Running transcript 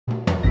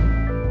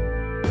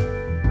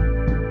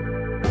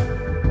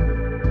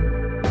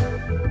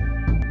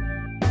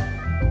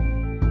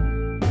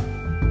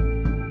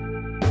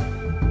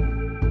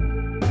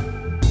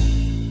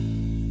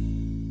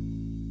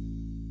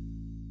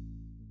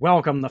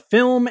Welcome to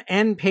Film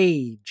and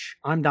Page.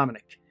 I'm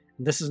Dominic.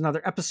 This is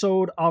another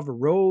episode of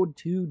Road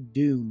to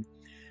Dune.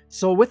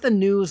 So with the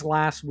news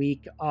last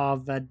week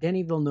of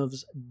Denis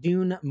Villeneuve's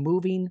Dune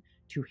moving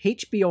to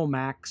HBO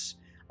Max,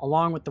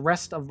 along with the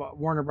rest of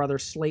Warner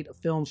Brothers' slate of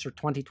films for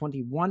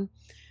 2021.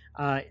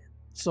 What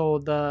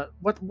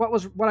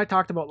I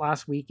talked about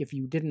last week, if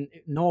you didn't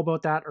know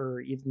about that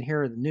or you didn't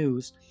hear the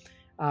news,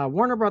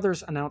 Warner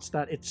Brothers announced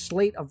that its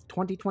slate of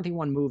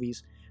 2021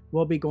 movies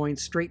will be going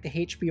straight to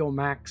HBO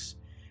Max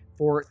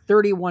for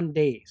 31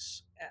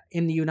 days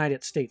in the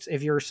United States,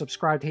 if you're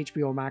subscribed to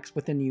HBO Max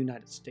within the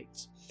United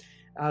States.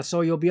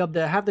 So you'll be able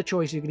to have the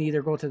choice. You can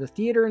either go to the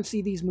theater and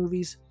see these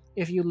movies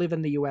if you live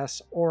in the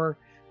US, or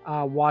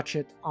watch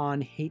it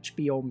on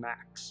HBO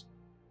Max.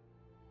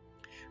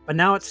 But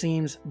now it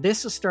seems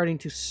this is starting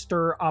to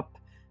stir up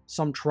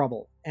some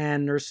trouble,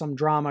 and there's some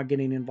drama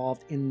getting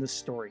involved in this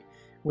story,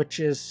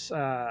 which is,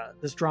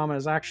 this drama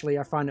is actually,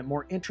 I find it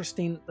more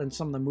interesting than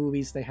some of the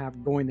movies they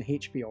have going to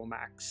HBO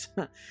Max.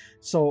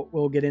 So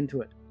we'll get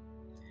into it.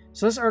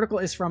 So this article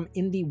is from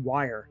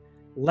IndieWire.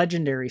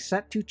 Legendary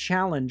set to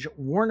challenge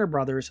Warner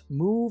Brothers'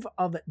 move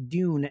of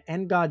Dune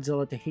and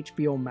Godzilla to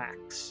HBO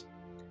Max.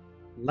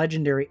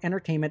 Legendary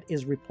Entertainment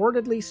is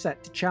reportedly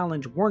set to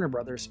challenge Warner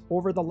Brothers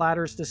over the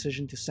latter's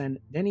decision to send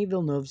Denis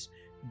Villeneuve's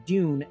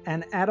Dune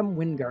and Adam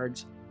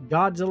Wingard's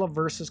Godzilla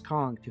vs.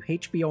 Kong to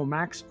HBO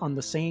Max on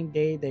the same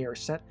day they are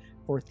set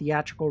for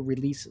theatrical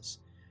releases.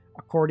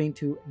 According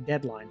to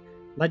Deadline,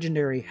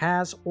 Legendary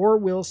has or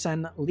will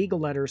send legal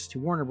letters to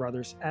Warner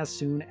Brothers as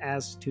soon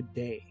as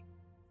today.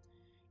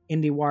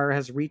 IndieWire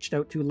has reached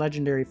out to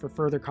Legendary for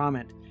further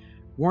comment.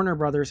 Warner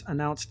Brothers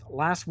announced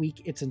last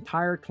week its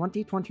entire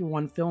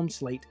 2021 film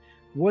slate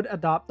would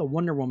adopt the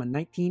Wonder Woman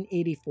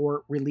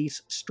 1984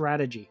 release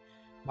strategy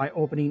by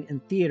opening in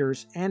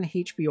theaters and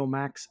HBO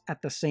Max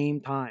at the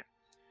same time.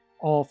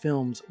 All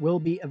films will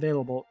be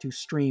available to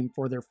stream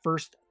for their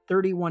first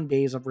 31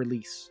 days of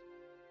release.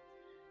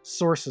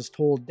 Sources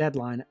told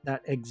Deadline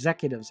that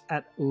executives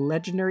at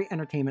Legendary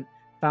Entertainment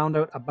found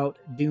out about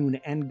Dune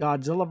and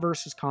Godzilla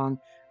vs. Kong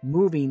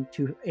moving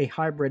to a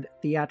hybrid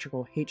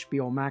theatrical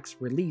HBO Max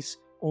release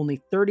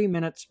only 30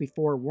 minutes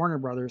before Warner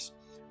Brothers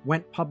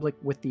went public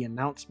with the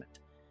announcement.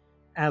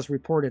 As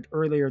reported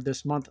earlier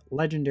this month,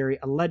 Legendary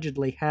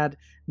allegedly had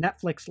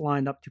Netflix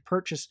lined up to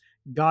purchase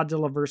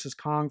Godzilla vs.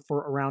 Kong for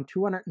around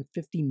 $250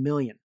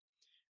 million,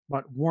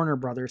 but Warner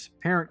Brothers'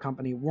 parent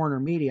company Warner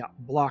Media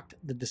blocked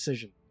the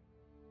decision.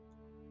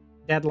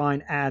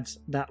 Deadline adds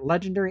that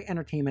Legendary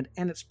Entertainment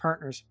and its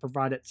partners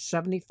provided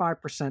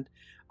 75%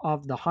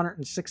 of the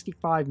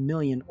 $165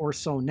 million or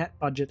so net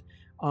budget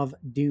of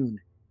Dune,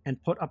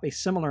 and put up a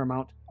similar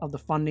amount of the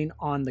funding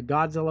on the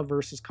Godzilla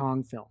vs.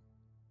 Kong film.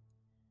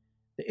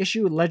 The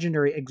issue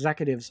Legendary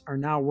executives are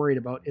now worried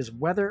about is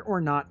whether or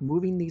not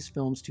moving these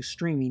films to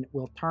streaming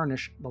will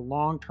tarnish the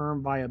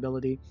long-term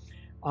viability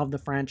of the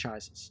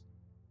franchises.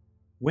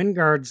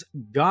 Wingard's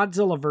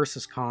Godzilla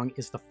vs. Kong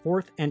is the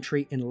fourth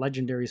entry in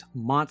Legendary's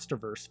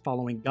Monsterverse,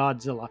 following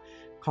Godzilla,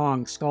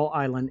 Kong Skull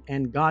Island,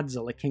 and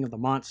Godzilla King of the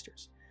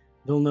Monsters.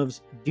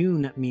 Villeneuve's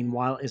Dune,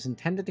 meanwhile, is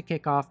intended to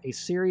kick off a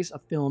series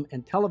of film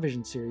and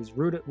television series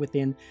rooted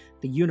within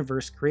the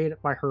universe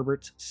created by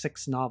Herbert's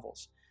 6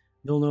 novels.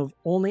 Villeneuve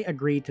only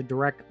agreed to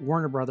direct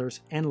Warner Brothers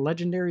and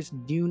Legendary's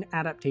Dune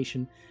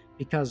adaptation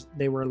because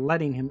they were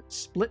letting him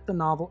split the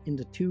novel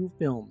into 2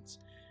 films.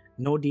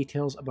 No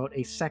details about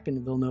a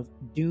second Villeneuve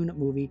Dune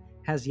movie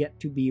has yet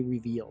to be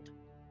revealed.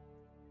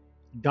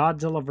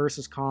 Godzilla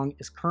vs. Kong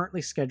is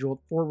currently scheduled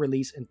for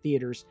release in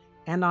theaters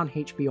and on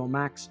HBO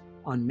Max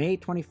on May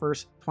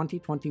 21st,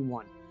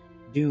 2021.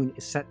 Dune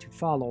is set to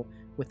follow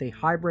with a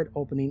hybrid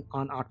opening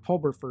on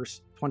October 1st,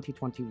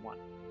 2021.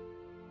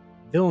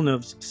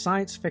 Villeneuve's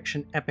science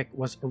fiction epic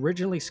was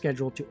originally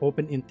scheduled to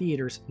open in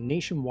theaters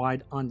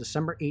nationwide on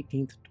December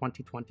 18,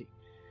 2020,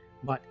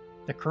 but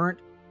the current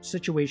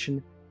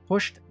situation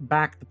pushed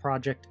back the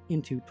project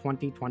into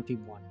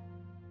 2021.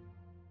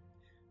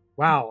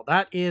 Wow,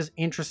 that is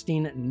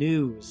interesting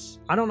news.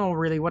 I don't know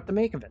really what to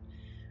make of it.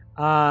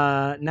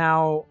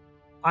 Now,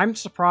 I'm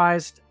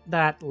surprised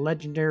that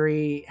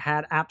Legendary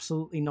had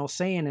absolutely no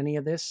say in any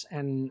of this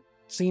and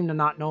seemed to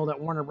not know that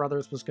Warner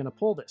Brothers was going to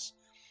pull this.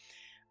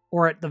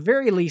 Or at the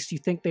very least, you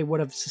think they would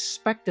have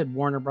suspected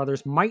Warner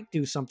Brothers might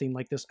do something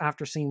like this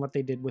after seeing what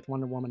they did with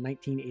Wonder Woman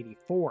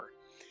 1984.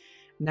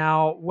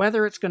 Now,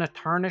 whether it's going to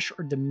tarnish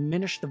or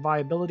diminish the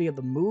viability of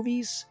the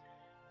movies,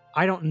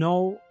 I don't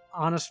know.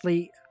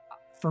 Honestly,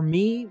 for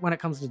me, when it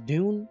comes to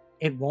Dune,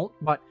 it won't.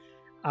 But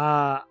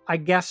I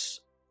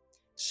guess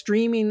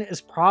streaming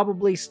is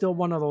probably still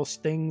one of those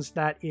things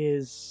that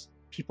is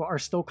people are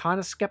still kind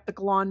of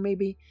skeptical on.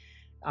 Maybe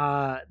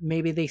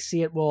they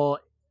see it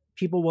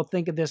people will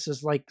think of this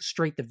as like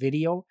straight to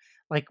video.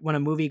 Like when a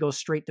movie goes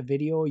straight to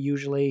video,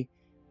 usually,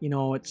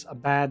 it's a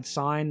bad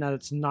sign that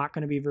it's not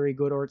going to be very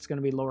good or it's going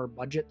to be lower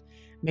budget.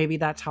 Maybe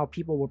that's how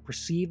people will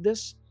perceive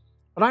this.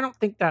 But I don't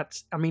think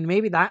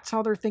maybe that's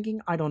how they're thinking.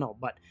 I don't know.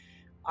 But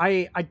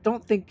I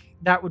don't think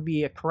that would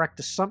be a correct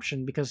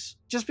assumption, because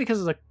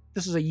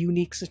this is a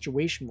unique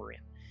situation we're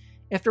in.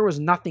 if there was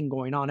nothing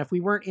going on, if we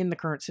weren't in the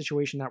current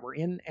situation that we're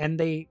in and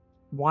they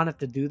wanted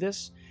to do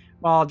this,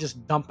 well, I'll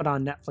just dump it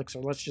on Netflix,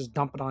 or let's just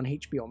dump it on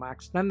HBO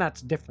Max, then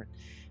that's different.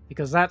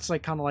 Because that's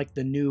like kind of like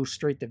the new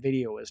straight to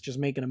video, is just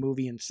making a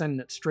movie and sending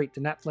it straight to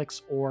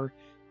Netflix or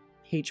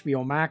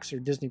HBO Max or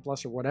Disney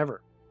Plus or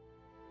whatever.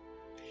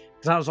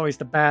 Because that was always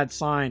the bad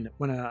sign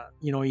when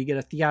you get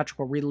a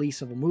theatrical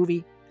release of a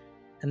movie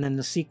and then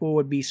the sequel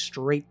would be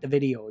straight to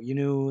video. You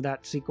knew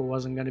that sequel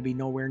wasn't going to be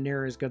nowhere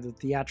near as good as the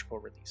theatrical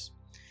release.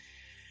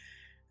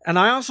 And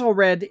I also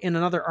read in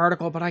another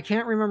article, but I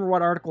can't remember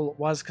what article it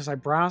was because I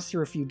browsed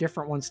through a few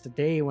different ones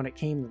today when it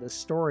came to this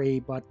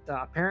story, but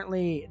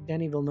apparently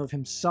Denis Villeneuve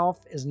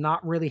himself is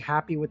not really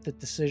happy with the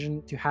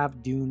decision to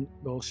have Dune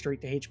go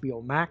straight to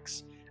HBO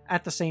Max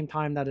at the same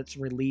time that it's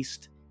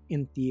released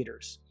in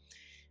theaters.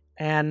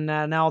 And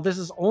now this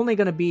is only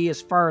going to be,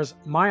 as far as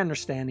my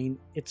understanding,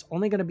 it's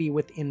only going to be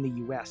within the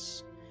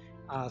US.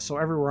 So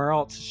everywhere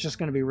else, it's just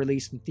going to be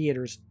released in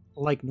theaters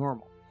like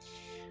normal.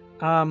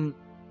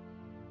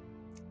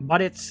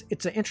 But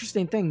it's an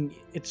interesting thing.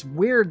 It's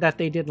weird that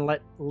they didn't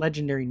let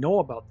Legendary know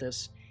about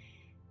this.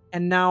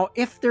 And now,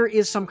 if there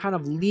is some kind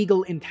of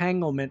legal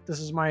entanglement,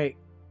 this is my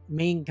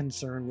main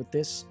concern with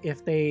this.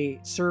 If they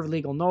serve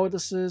legal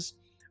notices,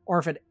 or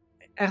if it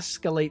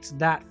escalates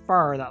that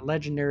far that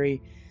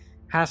Legendary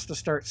has to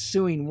start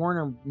suing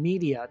Warner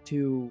Media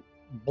to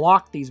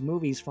block these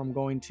movies from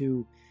going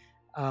to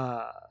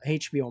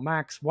HBO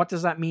Max, what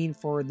does that mean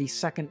for the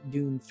second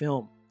Dune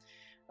film?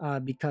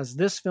 Because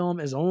this film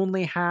is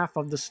only half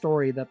of the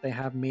story that they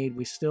have made.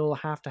 We still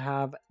have to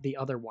have the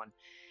other one.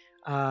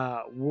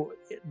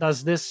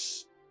 Does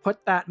this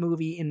put that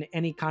movie in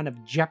any kind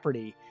of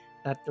jeopardy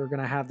that they're going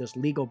to have this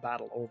legal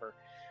battle over?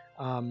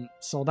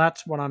 So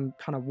that's what I'm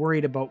kind of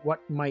worried about, what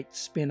might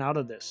spin out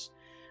of this.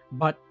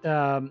 But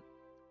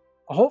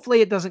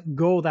hopefully it doesn't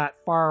go that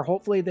far.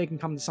 Hopefully they can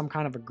come to some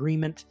kind of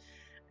agreement.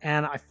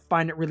 And I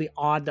find it really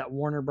odd that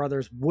Warner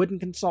Brothers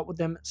wouldn't consult with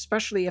them,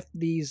 especially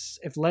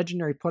if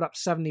Legendary put up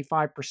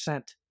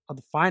 75% of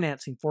the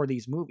financing for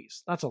these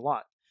movies. That's a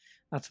lot.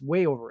 That's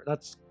way over.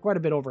 That's quite a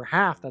bit over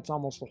half. That's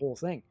almost the whole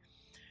thing.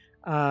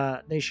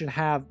 They should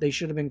have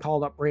been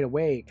called up right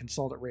away,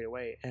 consulted right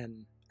away,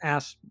 and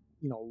asked,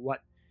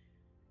 what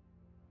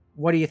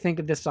do you think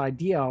of this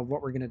idea of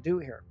what we're going to do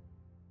here?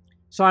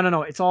 So I don't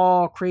know. It's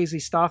all crazy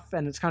stuff,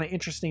 and it's kind of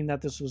interesting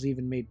that this was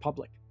even made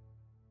public.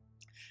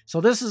 So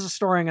this is a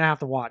story I'm going to have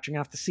to watch. I'm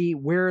going to have to see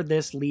where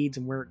this leads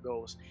and where it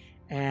goes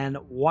and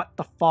what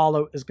the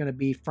fallout is going to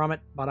be from it.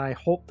 But I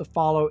hope the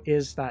fallout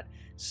is that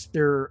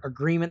their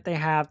agreement they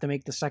have to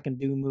make the second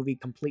Dune movie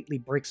completely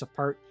breaks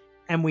apart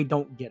and we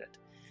don't get it.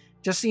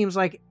 Just seems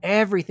like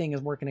everything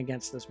is working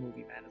against this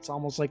movie, man. It's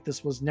almost like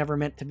this was never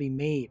meant to be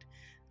made.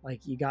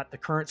 Like, you got the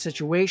current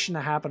situation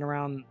that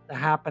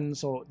happened,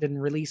 so it didn't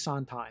release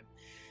on time.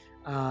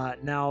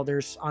 Now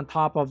there's, on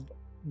top of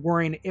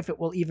worrying if it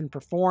will even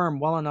perform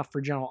well enough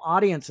for general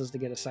audiences to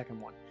get a second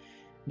one,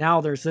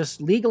 now there's this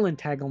legal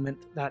entanglement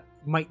that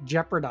might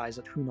jeopardize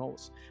it. Who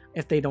knows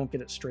if they don't get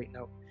it straightened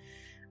out.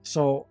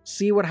 So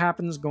see what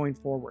happens going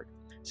forward.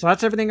 So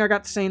that's everything I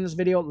got to say in this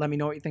video. Let me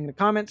know what you think in the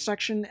comments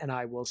section, and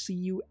I will see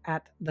you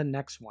at the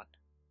next one.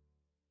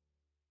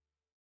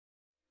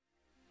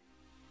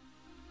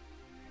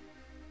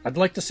 I'd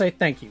like to say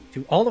thank you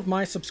to all of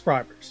my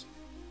subscribers.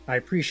 I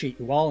appreciate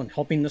you all in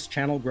helping this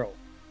channel grow.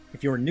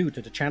 If you're new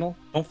to the channel,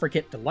 don't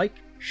forget to like,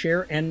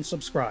 share, and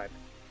subscribe.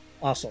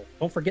 Also,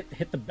 don't forget to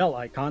hit the bell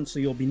icon so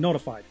you'll be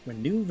notified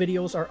when new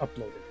videos are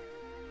uploaded.